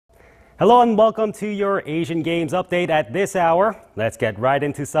Hello and welcome to your Asian Games update at this hour. Let's get right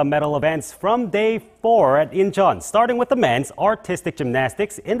into some medal events from day 4 at Incheon, starting with the men's artistic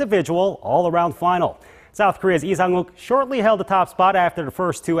gymnastics individual all-around final. South Korea's Lee Sang-wook shortly held the top spot after the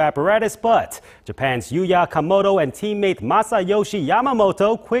first two apparatus, but Japan's Yuya Kamoto and teammate Masayoshi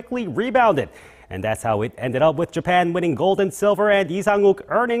Yamamoto quickly rebounded. And that's how it ended up, with Japan winning gold and silver and Lee Sang-wook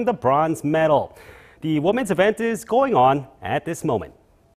earning the bronze medal. The women's event is going on at this moment.